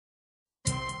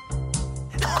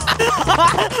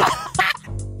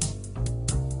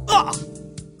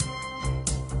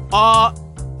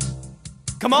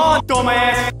Come on,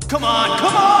 dumbass! Come on,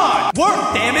 come on!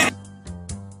 Work, damn it!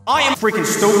 I am freaking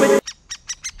stupid!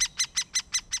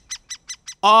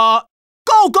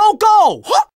 Go, go, go!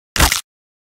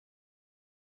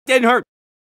 Didn't hurt.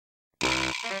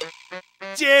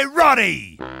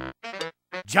 Jarate!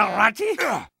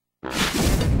 Jarate?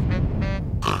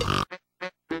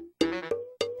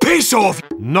 Piece off!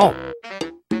 No.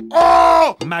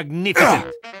 Oh!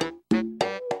 Magnificent.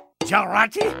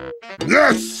 Jarate?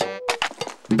 Yes!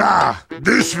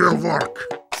 This will work.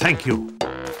 Thank you.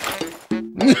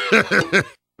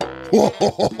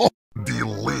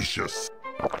 Delicious.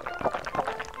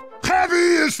 Heavy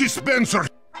is dispenser.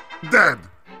 Dead.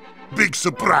 Big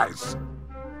surprise.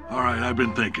 All right, I've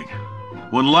been thinking.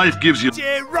 When life gives you...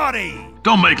 Jarate!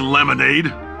 Don't make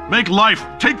lemonade. Make life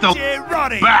take the...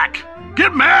 Jarate! Back.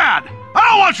 Get mad. I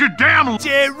don't want your damn...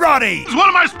 Jarate! What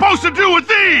am I supposed to do with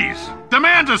these?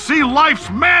 Demand to see life's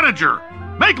manager.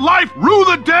 Make life rue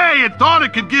the day it thought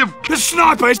it could give... The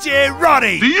sniper!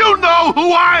 Jarate! Do you know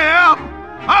who I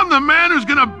am? I'm the man who's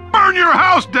gonna burn your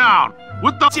house down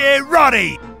with the...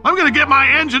 Jarate! I'm gonna get my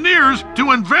engineers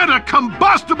to invent a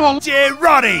combustible...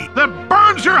 Jarate! that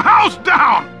burns your house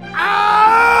down!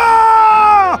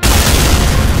 Ah!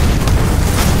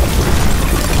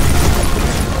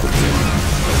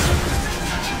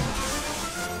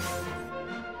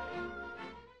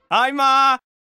 Hi, Ma!